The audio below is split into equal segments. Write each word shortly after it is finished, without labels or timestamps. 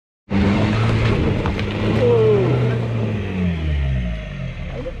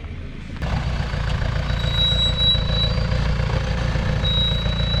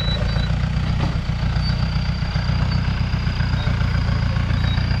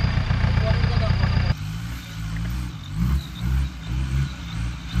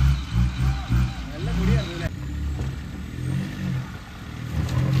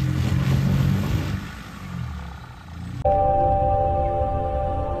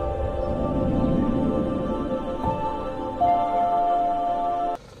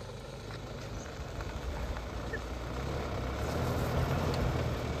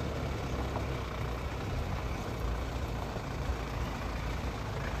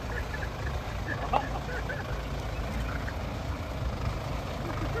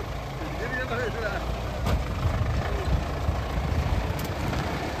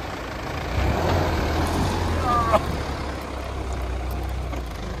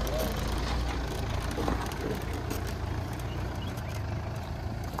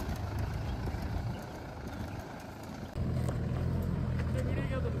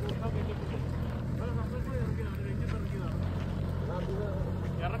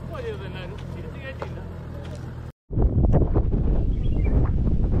ഇറക്കുക ചെയ്തത് എല്ലാവരും തിരിച്ചു കയറ്റിയില്ല.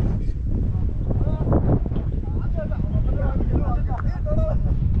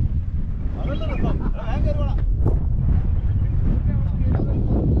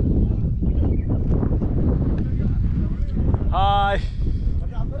 ഹായ്,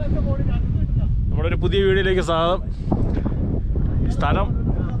 നമ്മുടെ ഒരു പുതിയ വീഡിയോയിലേക്ക് സ്വാഗതം. സ്ഥലം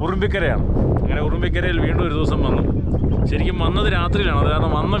ഉറുമ്പിക്കരയാണ്. അങ്ങനെ ഉറുമ്പിക്കരയിൽ വീണ്ടും ഒരു ദിവസം വന്നു. ശരിക്കും വന്നത് രാത്രിയിലാണ്, അത്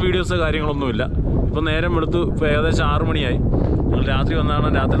കാരണം വന്ന വീഡിയോസ് കാര്യങ്ങളൊന്നുമില്ല. ഇപ്പം നേരം വെളുത്തു, ഇപ്പോൾ ഏകദേശം 6 മണിയായി. ഞങ്ങൾ രാത്രി വന്നതാണ്,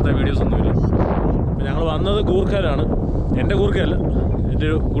 രാത്രിയിലത്തെ വീഡിയോസൊന്നുമില്ല. അപ്പോൾ ഞങ്ങൾ വന്നത് കൂർക്കയിലാണ്. എൻ്റെ കൂർക്കയല്ല, എൻ്റെ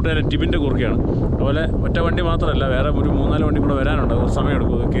ഒരു കൂട്ടുകാരൻ ടിബിൻ്റെ കൂർക്കയാണ്. അതുപോലെ ഒറ്റ വണ്ടി മാത്രമല്ല, വേറെ ഒരു 3-4 വണ്ടി കൂടെ വരാനുണ്ട്. ഒരു സമയം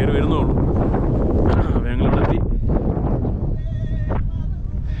എടുക്കും, അത് കയറി വരുന്നുള്ളൂ. അപ്പോൾ ഞങ്ങളിവിടെ എത്തി.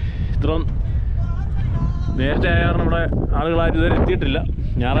 ഇത്രയും നേരത്തെ ആയ കാരണം ഇവിടെ ആളുകളാരും ഇതുവരെ എത്തിയിട്ടില്ല.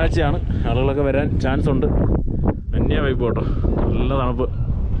 ഞായറാഴ്ചയാണ്, ആളുകളൊക്കെ വരാൻ ചാൻസ് ഉണ്ട്. അന്യ വൈപ്പ് കേട്ടോ, നല്ല തണുപ്പ്.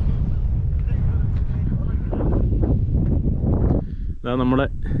 ഇതാ നമ്മുടെ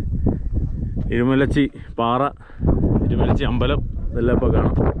ഇരുമലച്ചി പാറ, ഇരുമലച്ചി അമ്പലം, ഇതെല്ലാം ഇപ്പോൾ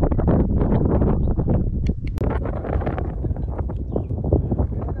കാണാം.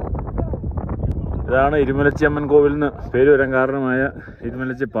 ഇതാണ് ഇരുമലച്ചി അമ്മൻ കോവിലിന് പേര് വരാൻ കാരണമായ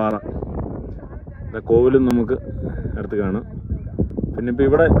ഇരുമലച്ചി പാറ. കോവിലും നമുക്ക് അടുത്ത് കാണാം. പിന്നെ ഇപ്പോൾ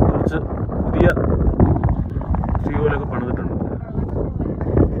ഇവിടെ കുറച്ച് പുതിയ ശ്രീകോവിലൊക്കെ പണിതിട്ടുണ്ട്.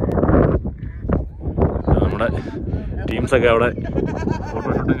 നമ്മുടെ ടീംസൊക്കെ അവിടെ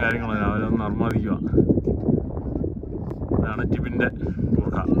ഫോട്ടോഷൂട്ടും കാര്യങ്ങളും രാവിലെ ഒന്ന് നിർമ്മാദിക്കുക. ഇതാണ് ടിബിൻ്റെ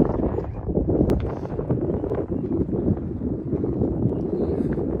കൂർക്ക.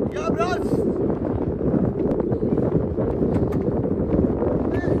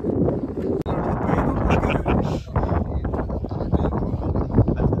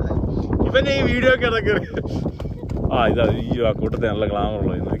 ഇവനെ ഈ വീഡിയോ ഒക്കെ ഇടയ്ക്ക് ഇതാ ഈ ആ കൂട്ടത്തെ നല്ല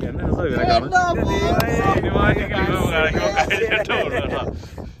ഗ്ലാമറുള്ളൂ. ഇതൊക്കെ എന്നെ രസം ഇവരെ കാണും.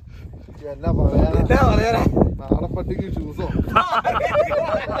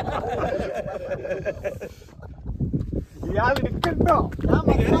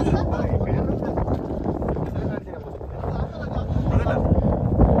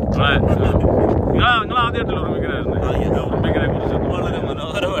 നിങ്ങൾ ആദ്യമായിട്ടല്ലോ ഉറുമ്പിക്കരായിരുന്നു. ഉറുമ്പിക്കരെ കുറിച്ച് വളരെ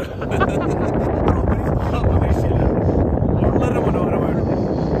മനോഹരമാണ്, വളരെ മനോഹരമായിട്ട്.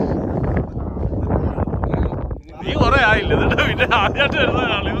 നീ കുറെ ആയില്ല എന്നിട്ട് പിന്നെ ആദ്യമായിട്ട്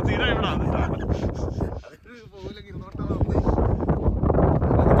വരുന്നതാണ്. ഇത് തീരെ ഇവിടെ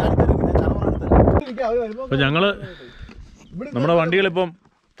അപ്പൊ ഞങ്ങള് നമ്മുടെ വണ്ടികളിപ്പം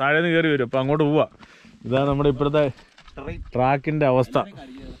താഴേന്ന് കയറി വരും. അപ്പൊ അങ്ങോട്ട് പോവാ. ഇതാണ് നമ്മുടെ ഇപ്പോഴത്തെ ട്രാക്കിന്റെ അവസ്ഥ.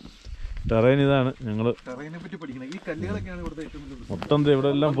 ടെറൈൻ ഇതാണ്. ഞങ്ങള് മൊത്തം ഇവിടെ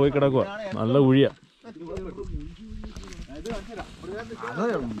എല്ലാം പോയി കിടക്കുക. നല്ല കുഴിയ.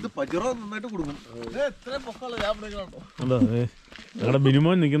 ഞങ്ങളുടെ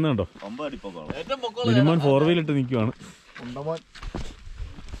ബിനുമോൻ നിക്കുന്നുണ്ടോ? ബിനുമോൻ 4 വീലിട്ട് നിക്കുവാണ്.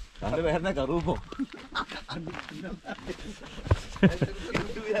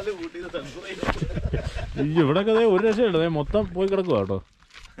 ഇവിടൊക്കെ ഒരു രക്ഷയുണ്ട്, മൊത്തം പോയി കിടക്കുക കേട്ടോ.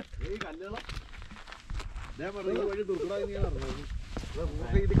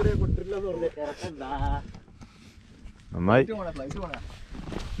 നന്നായി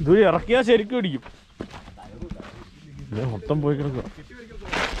ഇത് ഇറക്കിയാ ശരിക്കും ഇടിക്കും. മൊത്തം പോയി കിടക്കുക.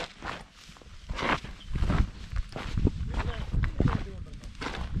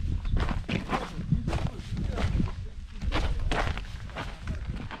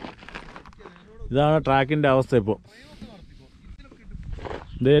 ഇതാണ് ട്രാക്കിൻ്റെ അവസ്ഥ. ഇപ്പോൾ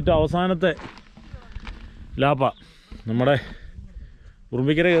ഇത് ഏറ്റവും അവസാനത്തെ ലാപ്പ, നമ്മുടെ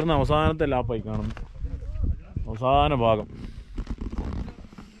ഉറുമ്പിക്കര കയറുന്ന അവസാനത്തെ ലാപ്പായി കാണുന്നു. അവസാന ഭാഗം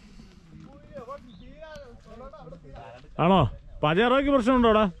ആണോ? പജേറോയ്ക്ക് പ്രശ്നമുണ്ടോ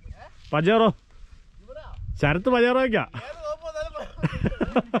അവിടെ? പജേറോ ശരത്ത് പജേറോയ്ക്കാ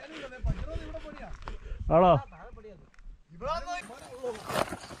ആണോ?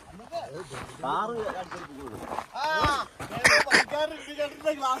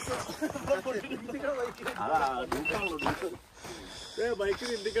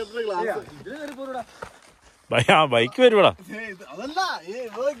 ബൈക്ക് വരുവാടാ.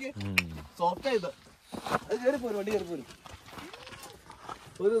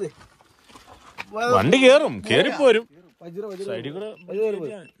 വണ്ടി കേറും, കേറിപ്പോരും സൈഡിൽ കൂടെ.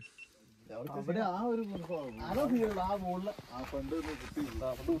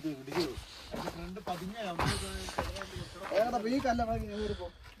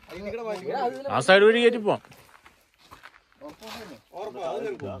 ആ സൈഡ് വഴി കയറ്റി പോവാം.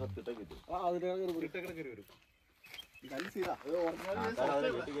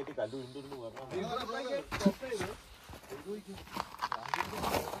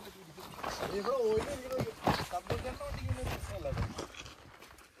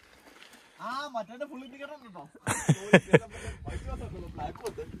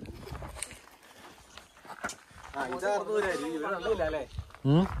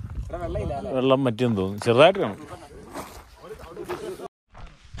 വെള്ളം പറ്റിയെന്ന് തോന്നുന്നു, ചെറുതായിട്ട് കാണും.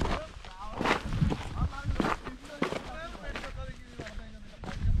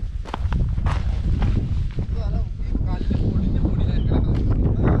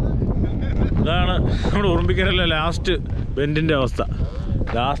 ഇതാണ് നമ്മുടെ ഉറുമ്പിക്കരയിലെ ലാസ്റ്റ് ബെൻഡിൻ്റെ അവസ്ഥ.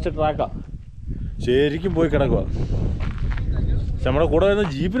 ലാസ്റ്റ് ട്രാക്കാണ്, ശരിക്കും പോയി കിടക്കുക. പക്ഷെ നമ്മുടെ കൂടെ വരുന്ന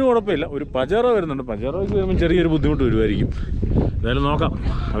ജീപ്പിന് കുഴപ്പമില്ല, ഒരു പജേറോ വരുന്നുണ്ട്. പജേറോയ്ക്ക് വരുമ്പോൾ ചെറിയൊരു ബുദ്ധിമുട്ട് വരുമായിരിക്കും. എന്തായാലും നോക്കാം.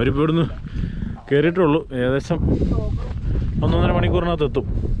 അവരിപ്പോൾ ഇവിടുന്ന് കയറിയിട്ടുള്ളൂ, ഏകദേശം 1.5 മണിക്കൂറിനകത്ത് എത്തും.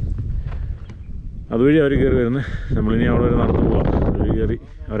 അതുവഴി അവർ കയറി വരുന്നത്. നമ്മളിനി അവിടെ വരെ നടന്നു പോവാം. അതുവഴി കയറി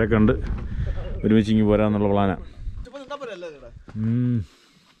അവരെ കണ്ട് ഒരുമിച്ച് ഇങ്ങ് പോരാന്നുള്ള പ്ലാനാണ്.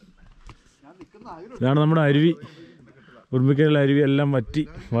 ഇതാണ് നമ്മുടെ അരുവി. ഉറുമ്പിക്കരയിലെ അരുവി എല്ലാം വറ്റി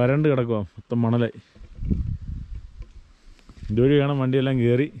വരണ്ട് കിടക്കുക, മൊത്തം മണലായി. ഇതുവഴി വേണം വണ്ടിയെല്ലാം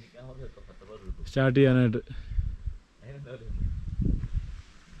കയറി സ്റ്റാർട്ട് ചെയ്യാനായിട്ട്.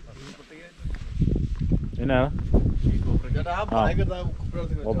 എന്നാണ്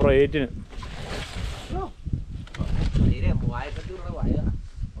ഓപ്പറ 8-ന്.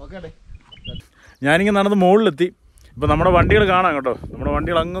 ഞാനിങ്ങനെ നടന്ന് മുകളിലെത്തി. ഇപ്പം നമ്മുടെ വണ്ടികൾ കാണാം കേട്ടോ. നമ്മുടെ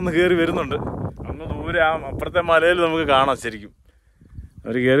വണ്ടികൾ അങ്ങൊന്ന് കയറി വരുന്നുണ്ട്. അങ്ങ് ദൂരെ ആ അപ്പുറത്തെ മലയിൽ നമുക്ക് കാണാം ശരിക്കും.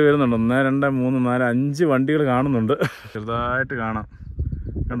 അവർ കയറി വരുന്നുണ്ട്. 1, 2, 3, 4, 5 വണ്ടികൾ കാണുന്നുണ്ട്. ചെറുതായിട്ട് കാണാം,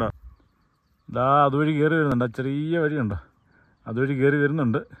 കണ്ടോ? ഇതാ അതുവഴി കയറി വരുന്നുണ്ട്. ആ ചെറിയ വഴിയുണ്ടോ, അതുവഴി കയറി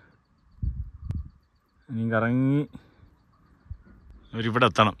വരുന്നുണ്ട്. ഇനി കറങ്ങി അവരിവിടെ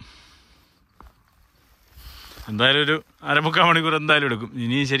എത്തണം. എന്തായാലും ഒരു 3/4 മണിക്കൂർ എന്തായാലും എടുക്കും.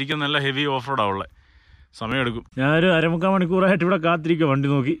 ഇനി ശരിക്കും നല്ല ഹെവി ഓഫ് റോഡാണ് ഉള്ളത്, സമയമെടുക്കും. ഞാനൊരു 3/4 മണിക്കൂറായിട്ട് ഇവിടെ കാത്തിരിക്കുക വണ്ടി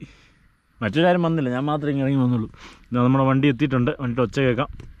നോക്കി. മറ്റൊരാരും വന്നില്ല, ഞാൻ മാത്രമേ ഇറങ്ങി വന്നുള്ളൂ. ഇതാ നമ്മുടെ വണ്ടി എത്തിയിട്ടുണ്ട്. വണ്ടിയുടെ ഒച്ച കേൾക്കാം.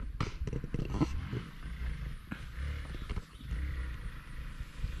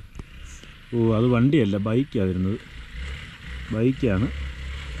 ഓ, അത് വണ്ടിയല്ല, ബൈക്കാണ് വരുന്നത്. ബൈക്കാണ്.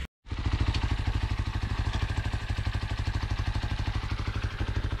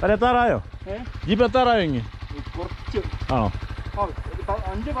 അല്ല, എത്താറായോ? ജീപ്പ് എത്താറായോ? ഇങ്ങ് ആണോ?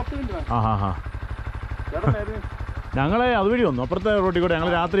 ആ ഹാ ഹാ. ഞങ്ങളെ അതുവഴി വന്നു, അപ്പുറത്തെ റോട്ടിൽ കൂടെ ഞങ്ങൾ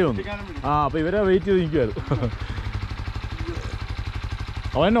രാത്രി വന്നു. അപ്പോൾ ഇവരെ വെയിറ്റ് ചെയ്ത് നിൽക്കുമായിരുന്നു.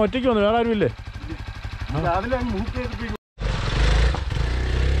 അവൻ എന്നെ ഒറ്റയ്ക്ക് വന്നു, വേറെ ആരും ഇല്ലേ?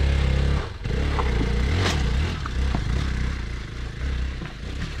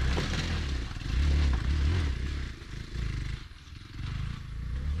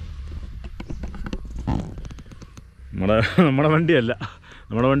 നമ്മുടെ വണ്ടിയല്ല,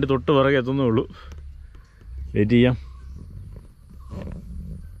 നമ്മുടെ വണ്ടി തൊട്ട് പിറകെ എത്തുന്നേ ഉള്ളൂ. വെയിറ്റ് ചെയ്യാം.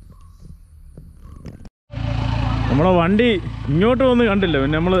 നമ്മുടെ വണ്ടി ഇങ്ങോട്ട് വന്ന് കണ്ടില്ല,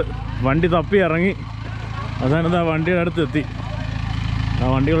 പിന്നെ നമ്മൾ വണ്ടി തപ്പി ഇറങ്ങി. അതാണ് ആ വണ്ടിയുടെ അടുത്ത് എത്തി. ആ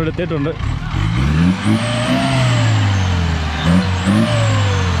വണ്ടികളുടെ എത്തിയിട്ടുണ്ട്.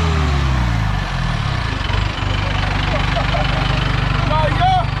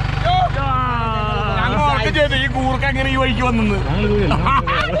 ഈ കൂർക്ക് അങ്ങനെ ഈ വഴിക്ക് വന്നു.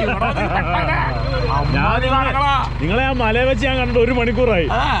 നിങ്ങളെ ആ മല വെച്ച് ഞാൻ കണ്ടിട്ട് 1 മണിക്കൂറായി.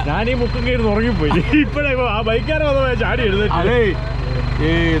 ഞാൻ ഈ മുക്കും കയറി ഉറങ്ങിപ്പോയി. ഇപ്പഴേ ആ ബൈക്കാരോ അതോ ചാടി എഴുന്നേറ്റ്.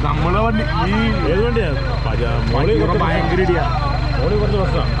 നമ്മളെ വണ്ടി ഈ ഏത് വണ്ടിയാണ്? ഭയങ്കര ഇടിയാ. മോളി കുറച്ച്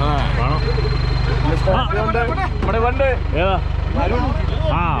പ്രശ്നമാണ്. ഏതാ?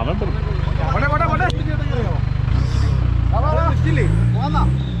 ആ അവൻ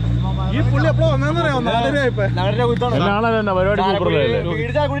ഈ പുള്ളി എപ്പോഴും പരിപാടി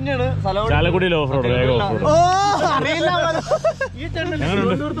ചാലക്കുടിയിൽ ഓഫ് റോഡ്, വേഗം ഓഫ് റോഡ്.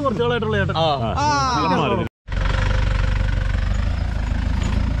 കുറച്ച് നാളായിട്ടുള്ള ചേട്ടൻ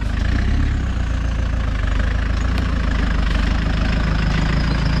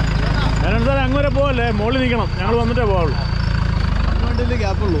അങ്ങനെ പോവല്ലേ, മോളിൽ നിൽക്കണം. ഞങ്ങൾ വന്നിട്ടേ പോവുള്ളൂ.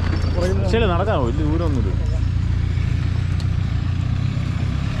 ശരി, നടക്കാമോ? വലിയ ദൂരമൊന്നുമില്ല.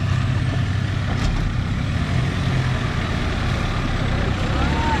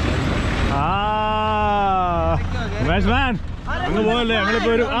 അങ്ങ് പോകല്ലേ,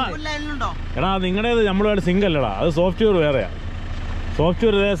 ഞങ്ങളിപ്പോ ഒരു എടാ നിങ്ങളുടേത് നമ്മളുമായിട്ട് സിങ്ക് അല്ലടാ, അത് സോഫ്റ്റ്വെയർ വേറെയാ.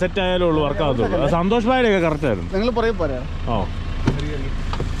 സോഫ്റ്റ്വെയർ സെറ്റ് ആയാലേ ഉള്ളൂ വർക്ക് ആകത്തുള്ളൂ. അത് സന്തോഷ് ഭായിയൊക്കെ കറക്റ്റ് ആയിരുന്നു. ഓ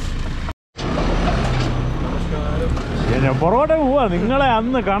ഞാൻ പുറകോട്ടെ പോവാ. നിങ്ങളെ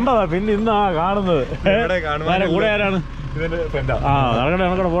അന്ന് കണ്ടതാ, പിന്നെ ഇന്നാ കാണുന്നത്. കൂടെ ആരാണ്? ആ നടക്കട്ടെ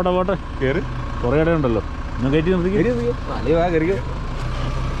നടക്കട്ടെ, പോട്ടെ പോട്ടെ. കയറി കുറേ ഇടം ഉണ്ടല്ലോ. കയറ്റി നിർത്തി.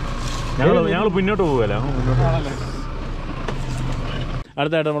 ഞങ്ങൾ മുന്നോട്ട് പോവുകയല്ല.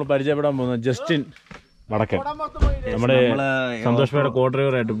 അടുത്തായിട്ട് നമ്മൾ പരിചയപ്പെടാൻ പോകുന്നത് ജസ്റ്റിൻ വടക്കൻ, നമ്മുടെ സന്തോഷ് കോ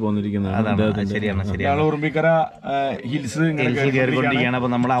ഡ്രൈവറായിട്ട് പോന്നിരിക്കുന്നത്. ഉറുമ്പിക്കര ഹിൽസ് കയറിക്കൊണ്ടിരിക്കുകയാണ്. അപ്പൊ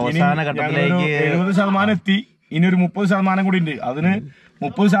നമ്മൾ അവസാന ഘട്ടത്തിലേക്ക് 70% എത്തി. ഇനി ഒരു 30% കൂടി ഉണ്ട്. അതിന്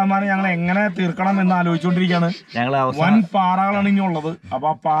 30% ഞങ്ങൾ എങ്ങനെ തീർക്കണം എന്ന് ആലോചിച്ചുകൊണ്ടിരിക്കുകയാണ്. വൻ പാറകളാണ് ഇനി ഉള്ളത്. അപ്പൊ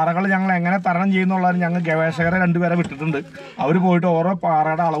ആ പാറകൾ ഞങ്ങൾ എങ്ങനെ തരണം ചെയ്യുന്നുള്ളത് ഞങ്ങൾ ഗവേഷകരെ 2 പേരെ വിട്ടിട്ടുണ്ട്. അവർ പോയിട്ട് ഓരോ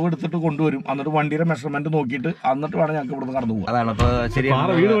പാറയുടെ അളവ് എടുത്തിട്ട് കൊണ്ടുവരും. എന്നിട്ട് വണ്ടിയുടെ മെഷർമെന്റ് നോക്കിയിട്ട് എന്നിട്ട് വേണം ഞങ്ങൾക്ക് ഇവിടുന്ന് കടന്നു പോകും. അതാണ് ഇപ്പൊ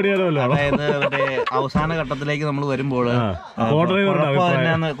ശരിയാണ്. അതായത് അവസാന ഘട്ടത്തിലേക്ക് നമ്മൾ വരുമ്പോൾ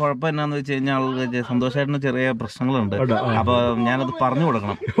കുഴപ്പം എന്നാന്ന് വെച്ച് കഴിഞ്ഞാൽ സന്തോഷമായിട്ടിന് ചെറിയ പ്രശ്നങ്ങളുണ്ട്. അപ്പൊ ഞാനത് പറഞ്ഞു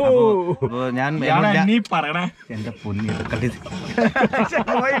കൊടുക്കണം. അപ്പൊ ഞാൻ എന്റെ പൊന്നി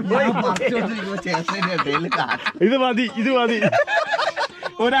ഇത് മതി, ഇത് മതി.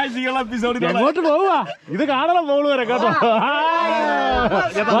 ഒരാഴ്ചയുള്ള എപ്പിസോഡിൽ അങ്ങോട്ട് പോവാ. ഇത് കാണണം മോള് വരെ കേട്ടോ.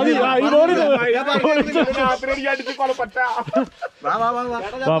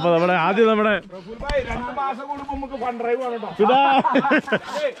 അപ്പൊ നമ്മുടെ ആദ്യം നമ്മുടെ 2 മാസം കൂടുമ്പോ നമുക്ക് ഫൺ ഡ്രൈവ് ആണ് കേട്ടോ. ഇതാ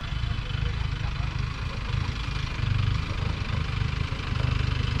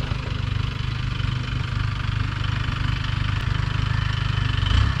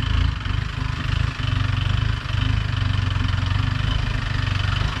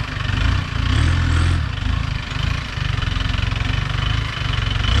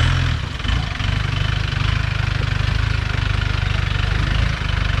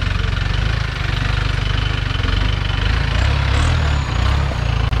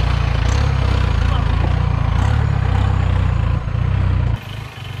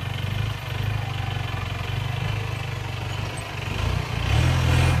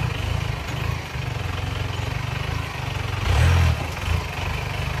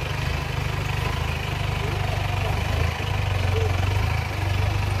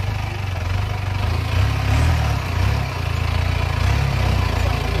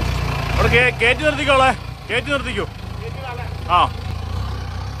കയറ്റി നിർത്തിക്കോളെ, കയറ്റി നിർത്തിക്കോ. ആ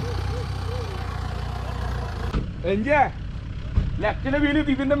ലെഫ്റ്റിന്റെ വീല്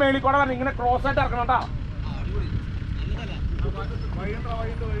ഇതിന്റെ മേളിൽ കൂടെ വരണം. ഇങ്ങനെ ക്രോസ് ആയിട്ട് ഇറക്കണം കേട്ടോ.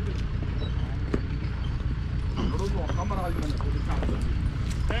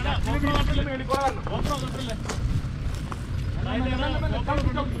 മേളിൽ കൂടെ വരണം.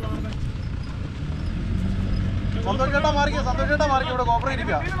 സന്തോഷേട്ടാ മാറിക്കോ. ഇവിടെ ഗോപ്രോ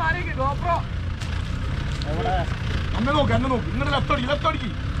ഇരിക്കുക. അന്നെ നോക്ക്, അന്നെ നോക്ക്. ഇങ്ങനെ ലെഫ്റ്റ് അടിക്ക്.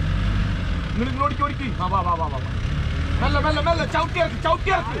 ഇങ്ങനെ ഓടിക്ക്. മെല്ലെ മെല്ലെ മെല്ലെ ചവിട്ടി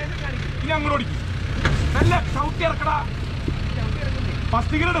ഇറക്ക്. ഇനി അങ്ങോട്ട് ഓടിക്ക്. മെല്ലെ ചവിട്ടി ഇറക്കടാ.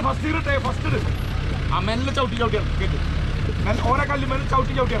 ഫസ്റ്റ് ഇട്. ആ മെല്ലെ ചവിട്ടി ഇറക്ക്. കേട്ട് മെല്ലെ ഓരോ കല്ല് മെല്ലെ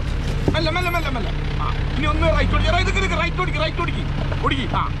ചവിട്ടി ഇറക്ക്. മെല്ലെ. ആ ഇനി ഒന്ന് റൈറ്റ് ഓടിക്ക്. റൈറ്റ് ഓടിക്ക്.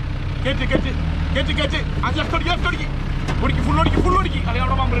 ആ കേറ്റ്. ആ ലെഫ്റ്റ് ഓടിക്ക്. ഫുൾ ഓടിക്ക്. അല്ലെ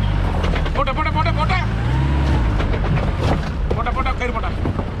അവിടെ പമ്പ് അടിക്കും. പോട്ടെ കയറി പോട്ടെ.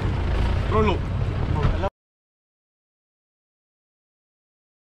 ഉള്ളൂ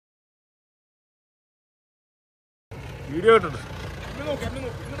വീഡിയോ ഇട്ടിട്ട്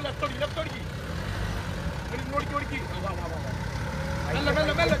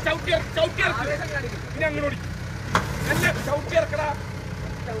ഇനി അങ്ങനെ ഓടിക്കും. ചവിട്ടി ഇറക്കടാ.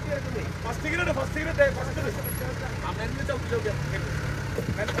 ഫസ്റ്റ്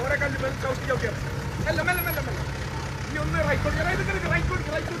ഓരോ കല്ല് മെല്ലെ ചവിട്ടി മെല്ലെ ഇനി ഒന്ന് റൈറ്റ്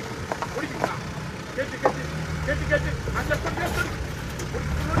ഓടിക്കും. കേറ്റ് ആ ലെഫ്റ്റ്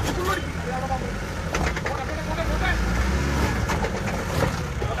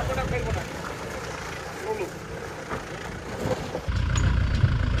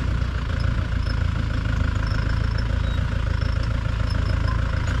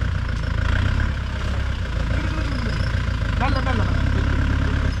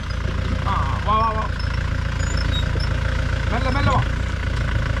മെല്ലെ വാ.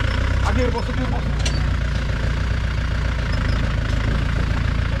 അതെ പോസിറ്റീവ്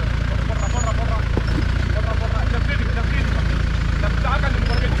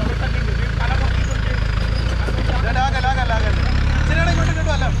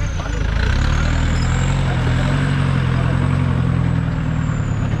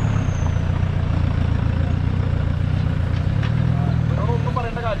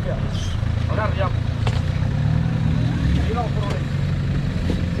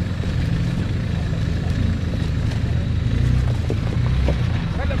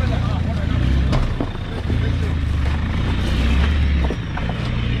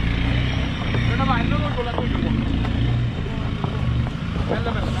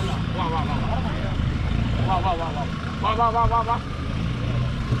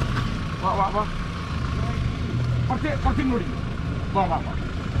വാ വാ വാ കുറച്ച് ഇങ്ങോട്ട് വാ വാ വാ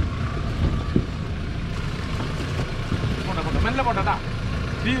പോട്ടെ മെല്ലെ പോട്ടെട്ടാ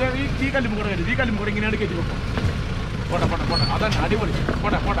ഈ കല്ലും കൂടെ കയറ്റി ഈ കല്ലും കൂടെ ഇങ്ങനെയാണ് കയറ്റി വെക്കും പോട്ടെ അതന്നെ അടിപൊളി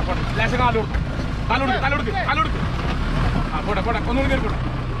പോട്ടെ ലേശം കാലോടുക്ക് ആ പോട്ടെ ഒന്നുകൂടി കയറി പോട്ടെ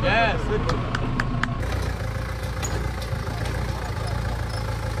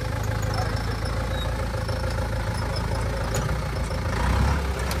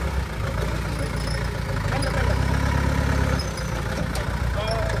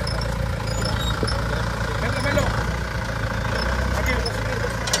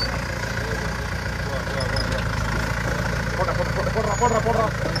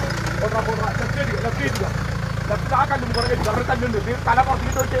ആ കല്ലും കുറേ അവിടെ കല്ലുണ്ട് തല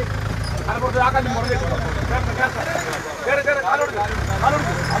പുറത്തേക്ക് വെച്ച് തല പുറത്ത് ആ കല്ലും കുറേ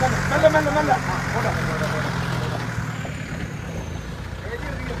മെല്ലെ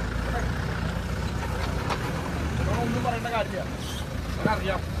ഒന്നും പറയേണ്ട കാര്യമില്ല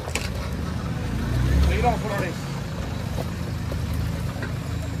അറിയാം ഓഫറോടെ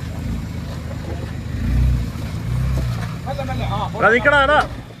നിക്കടാ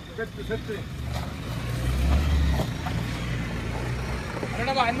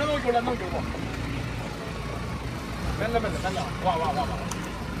എന്നെ നോക്കിക്കോളൂ മെല്ലെ വാ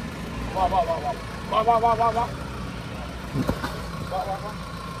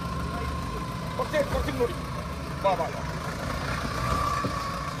കുറച്ചും കൂടി വാ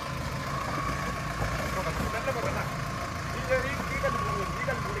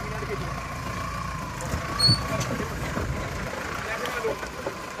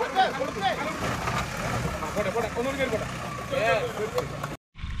ഒന്നുകൂടി കയറി പോട്ടെ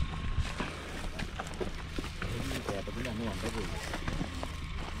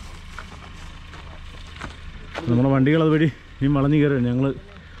നമ്മുടെ വണ്ടികൾ അതുവഴി ഈ വളഞ്ഞു കയറി ഞങ്ങൾ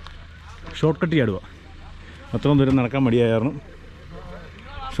ഷോർട്ട് കട്ട് ചാടുക. അത്രയും ദൂരം നടക്കാൻ മടിയായ കാരണം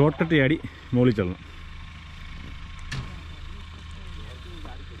ഷോർട്ട് കട്ട് ചാടി മുകളിൽ ചെല്ലണം.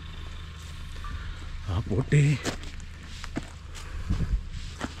 ആ പോട്ടെ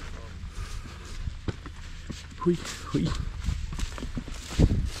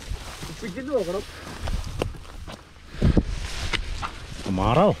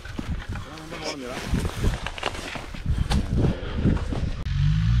മാറാവോ?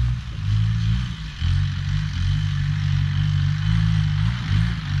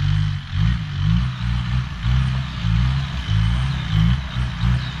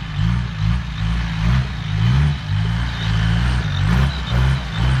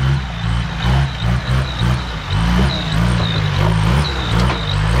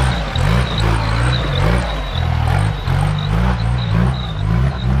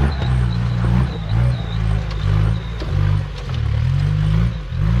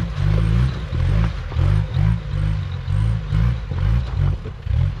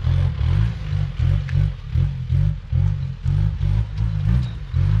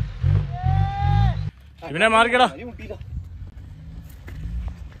 ഇവനെ മാറിക്കടാ.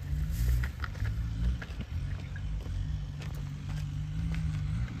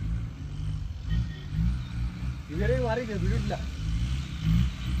 ഇവരെ മാറി വീടില്ല.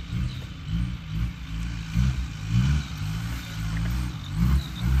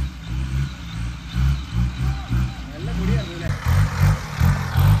 നല്ല മുടിയായിരുന്നു.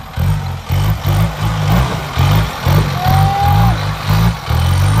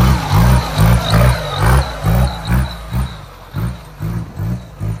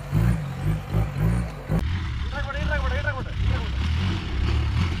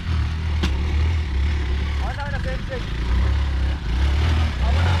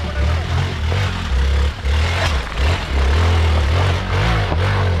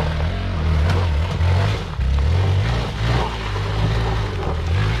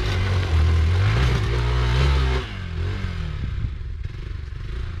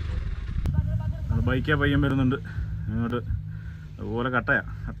 ബൈക്കാ പയ്യൻ വരുന്നുണ്ട് ഇങ്ങോട്ട്. അതുപോലെ കട്ട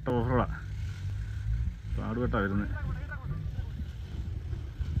ഓഫറോടാ പാടുകെട്ടാ വരുന്നത്.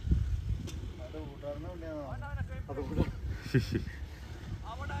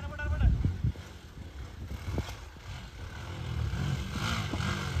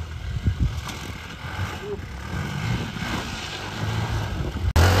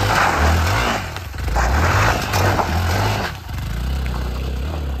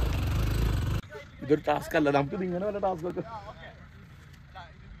 ഇതൊരു ടാസ്ക് അല്ല, നമുക്ക് ഇങ്ങനെ വല്ല ടാസ്ക് ഒക്കെ.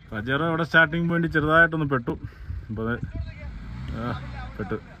 പജറോ ഇവിടെ സ്റ്റാർട്ടിങ് പോയിന്റ് ചെറുതായിട്ടൊന്ന് പെട്ടു. അപ്പോൾ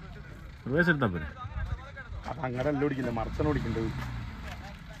പെട്ടു റിവേഴ്സ് എടുത്താൽ പോരെ. അത് അങ്ങനെ അല്ല ഓടിക്കില്ല, മറച്ചനെ ഓടിക്കേണ്ടത്.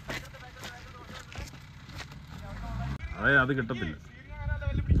 അതായത് അത് കിട്ടത്തില്ല.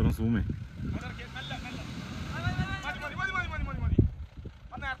 ഇത്ര സൂമേ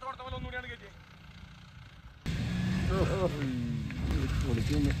നേരത്തെ കൊടുത്ത പോലെ ഒന്നുകൂടിയാണ് കയറ്റി.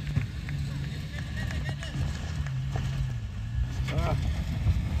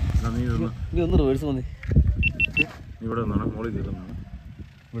 നീ ഒന്ന് റിവേഴ്സ് വന്നേ. ഇവിടെ നിന്നാണ് മോളിൽ കയറുന്നത്.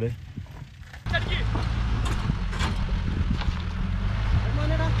 ഇവിടെ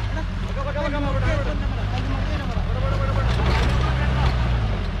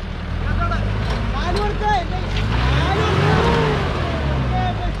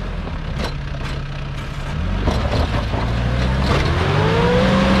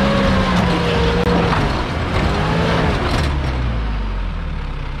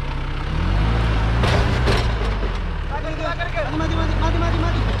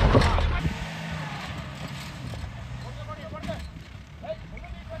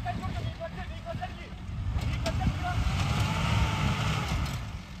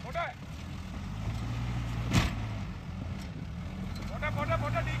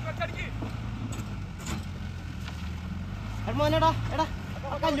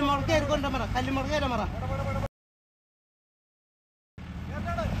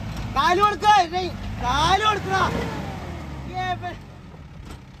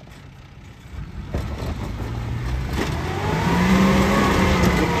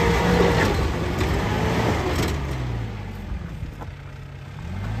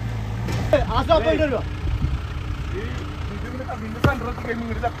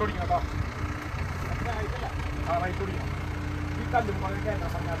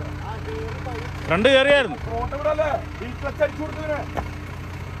രണ്ട് കയറിയായിരുന്നു.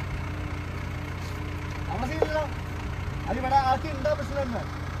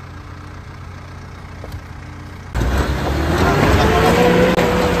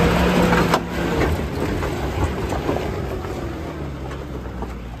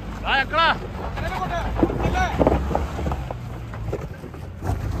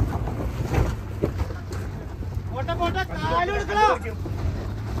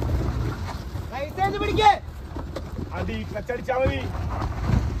 ക്ലച്ചടിച്ചാ മതി.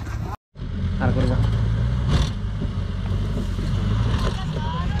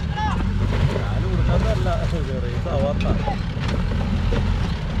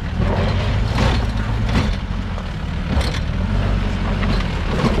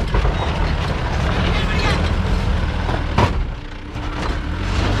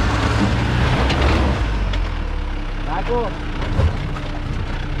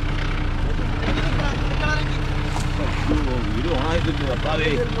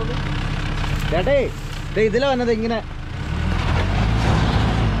 ചേട്ടേ ഇതിലെ വന്നത് ഇങ്ങനെ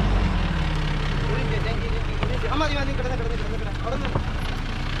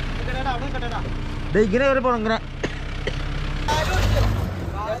ഇങ്ങനെ കയറി പോണം ഇങ്ങനെ.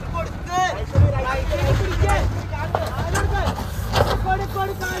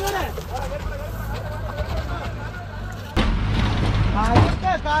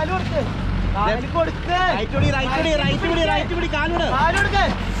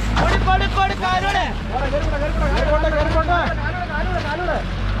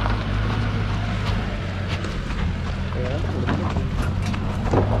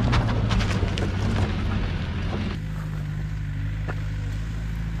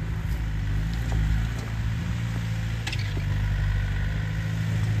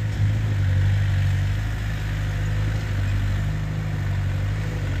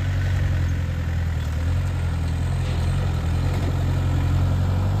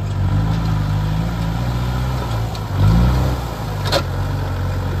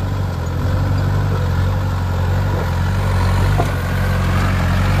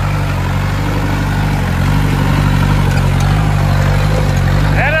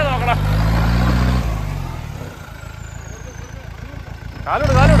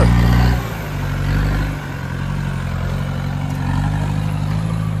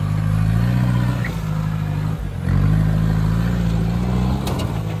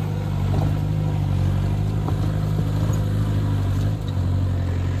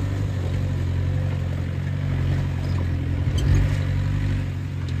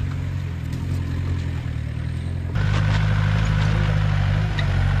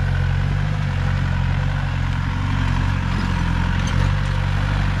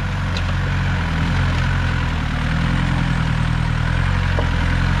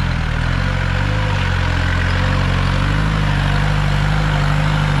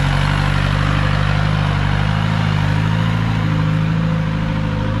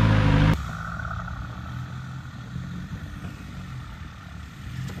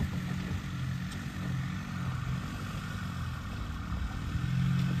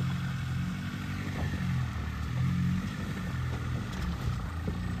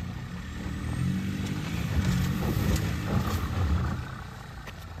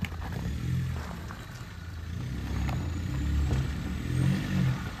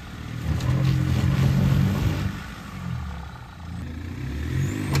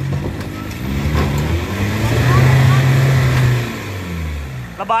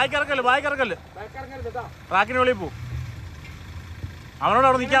 ബായ്ക്ക് ഇറക്കല്ലേ ട്രാക്കിന് വെളിയിൽ പോ. അവനോട്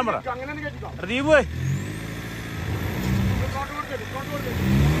അവിടെ നിൽക്കാൻ പറ. ദീപു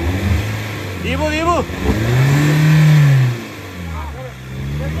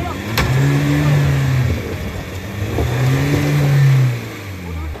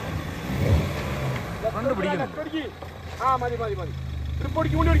ഫ്രണ്ട് പിടിക്കുന്നു.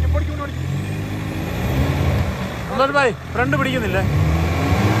 സന്തോഷ് ഭായ് ഫ്രണ്ട് പിടിക്കുന്നില്ലേ?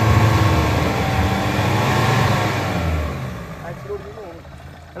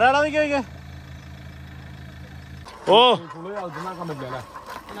 എടാ നിൽക്കേ. ഓ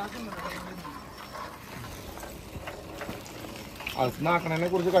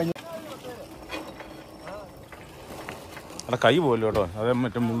എടാ കൈ പോലും കേട്ടോ. അതേ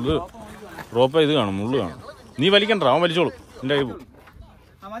മറ്റേ മുള്ള് റോപ്പ് ഇത് കാണും, മുള്ള് കാണും. നീ വലിക്കണ്ട, അവൻ വലിച്ചോളൂ. എൻ്റെ കൈ പോകും.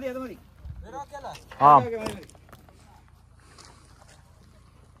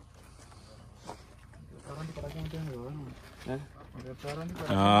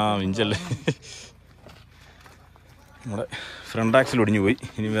 വിഞ്ചല്ലേ. നമ്മുടെ ഫ്രണ്ട് ആക്സിൽ ഒടിഞ്ഞു പോയി.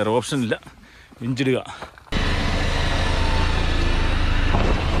 ഇനി വേറെ ഓപ്ഷൻ ഇല്ല, വിഞ്ചിടുക.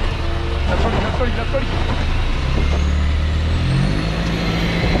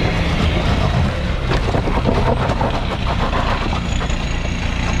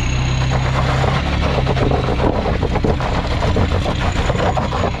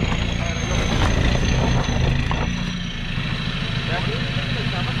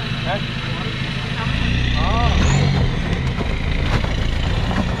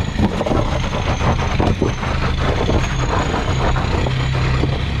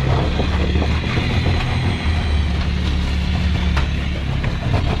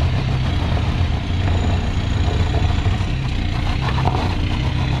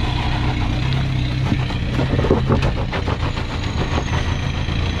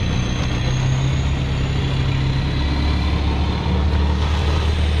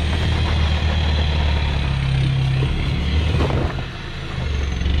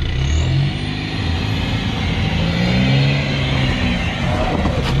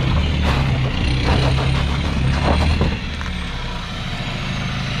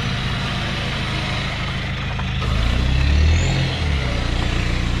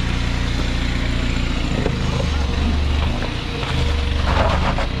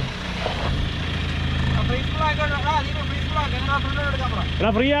 എടാ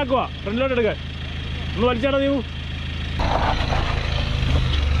ഫ്രീ ആക്കുക, ഫ്രണ്ടിലോട്ട് എടുക്കാൻ. ഒന്ന് വലിച്ചാടാ നീ.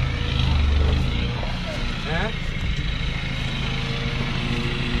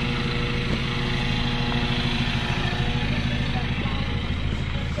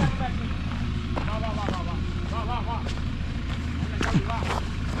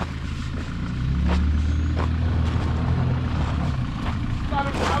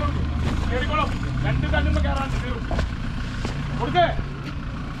 രണ്ട് കല്ലുമ്പോ കയറാൻ കൊടുക്കേ.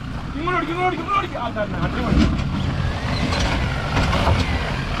 ഇവിടെ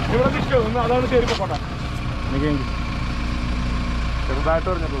നിൽക്കും, അതാണ് കയറിപ്പോ പോട്ടെ. ചെറുതായിട്ട്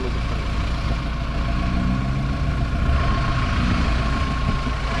പറഞ്ഞിട്ടുള്ളൂ.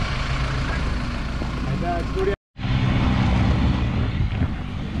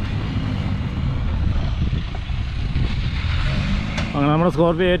 അങ്ങനെ നമ്മുടെ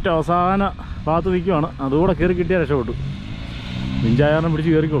സ്കോർപ്പിയോ ഏറ്റവും അവസാന ഭാഗത്ത് നിൽക്കുവാണ്. അതുകൂടെ കയറി കിട്ടിയാൽ രക്ഷപ്പെട്ടു. വിഞ്ചായാരണം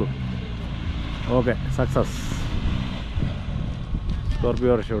പിടിച്ച് കയറിക്കോളൂ. Okay, success.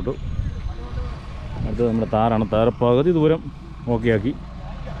 സ്കോർപ്പിയോ രക്ഷപ്പെട്ടു. അടുത്തത് നമ്മുടെ താറാണ്. താര പകുതി ദൂരം ഓക്കെ ആക്കി.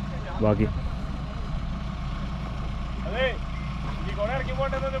 ബാക്കി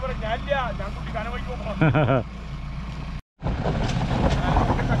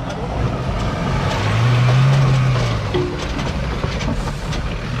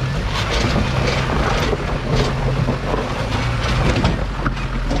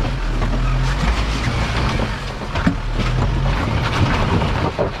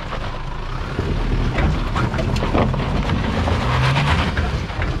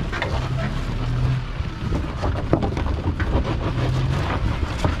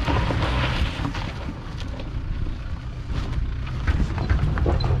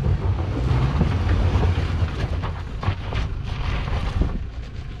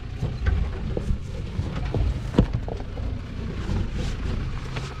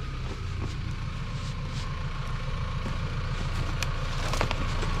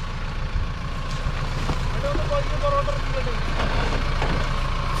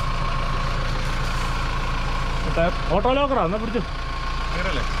ഓട്ടോ ലോക്കറാ. എന്നാ പിടിച്ചു.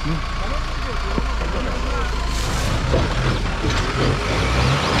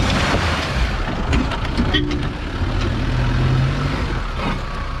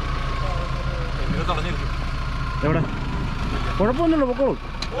 എവിടെ കുഴപ്പമൊന്നുമില്ല പൊക്കോളൂ.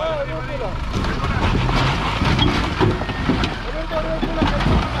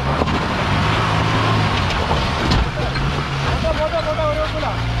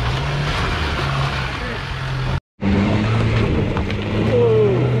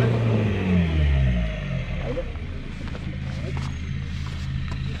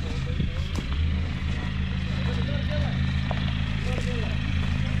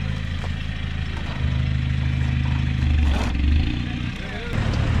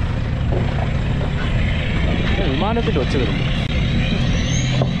 വിമാനത്തിൽ ഒച്ച വരുന്നു.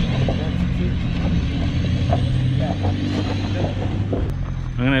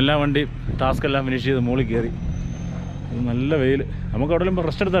 അങ്ങനെ എല്ലാ വണ്ടിയും ടാസ്ക് എല്ലാം ഫിനിഷ് ചെയ്ത് മുകളിൽ കയറി. നല്ല വെയിൽ. നമുക്ക് അവിടെ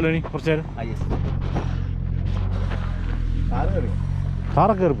റെസ്റ്റ് എടുത്താലോ ഇനി കുറച്ച് നേരം?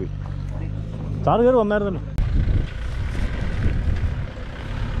 കാറൊക്കെ കയറിപ്പോയി. കാറ് കയറി വന്നായിരുന്നല്ലോ.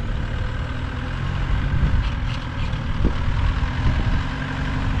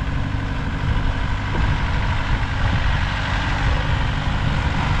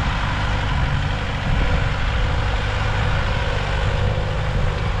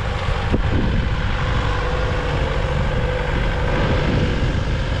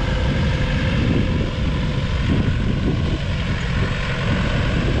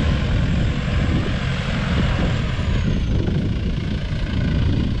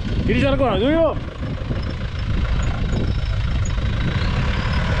 തിരിച്ചിറക്കുവാണോ? അയ്യോ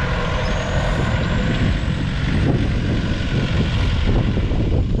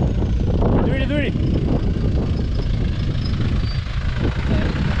ഇതുവഴി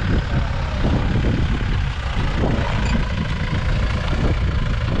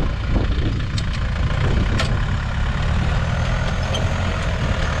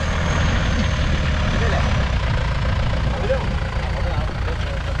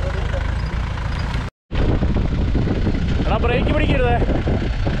ബ്രേക്ക് പിടിക്കരുതേ,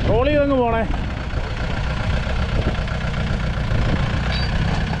 റോൾ ചെയ്തങ്ങ് പോണേ.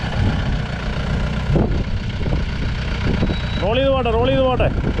 റോൾ ചെയ്ത് പോട്ടെ,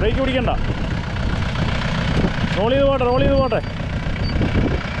 ബ്രേക്ക് പിടിക്കണ്ട. റോൾ ചെയ്ത് പോട്ടെ.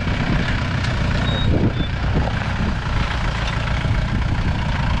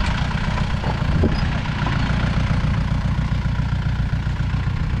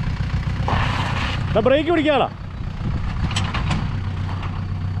 ബ്രേക്ക് പിടിക്കാളാ.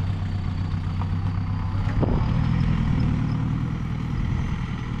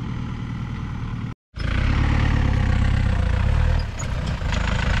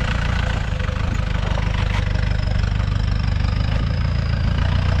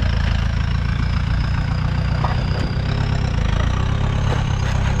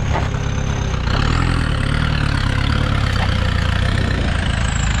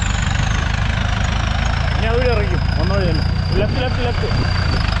 ലെഫ്റ്റ്.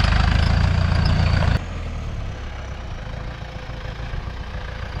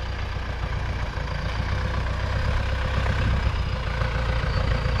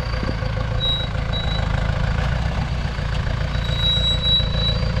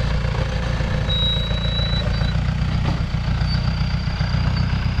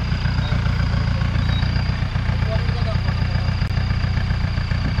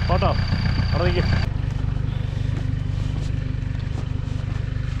 പോട്ടോ അവിടെ നിൽക്കും.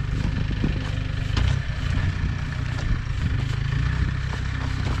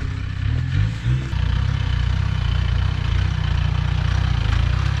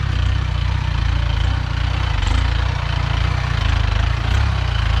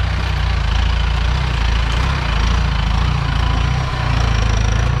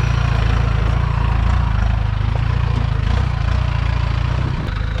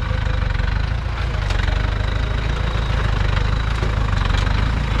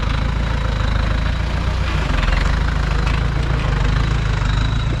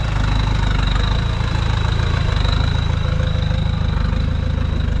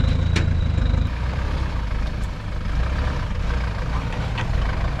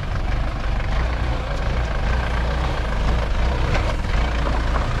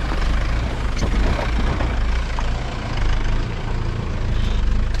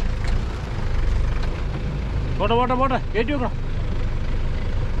 പോട്ടെ കയറ്റി വെക്കണം.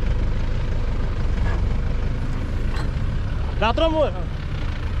 രാത്രി പോ.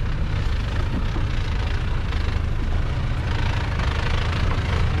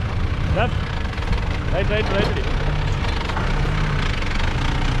 റൈറ്റ്.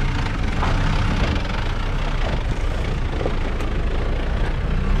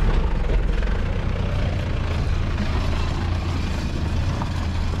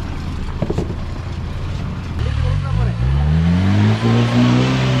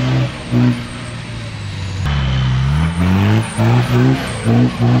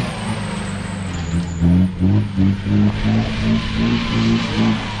 Let's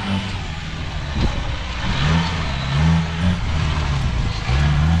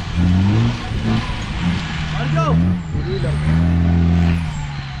go.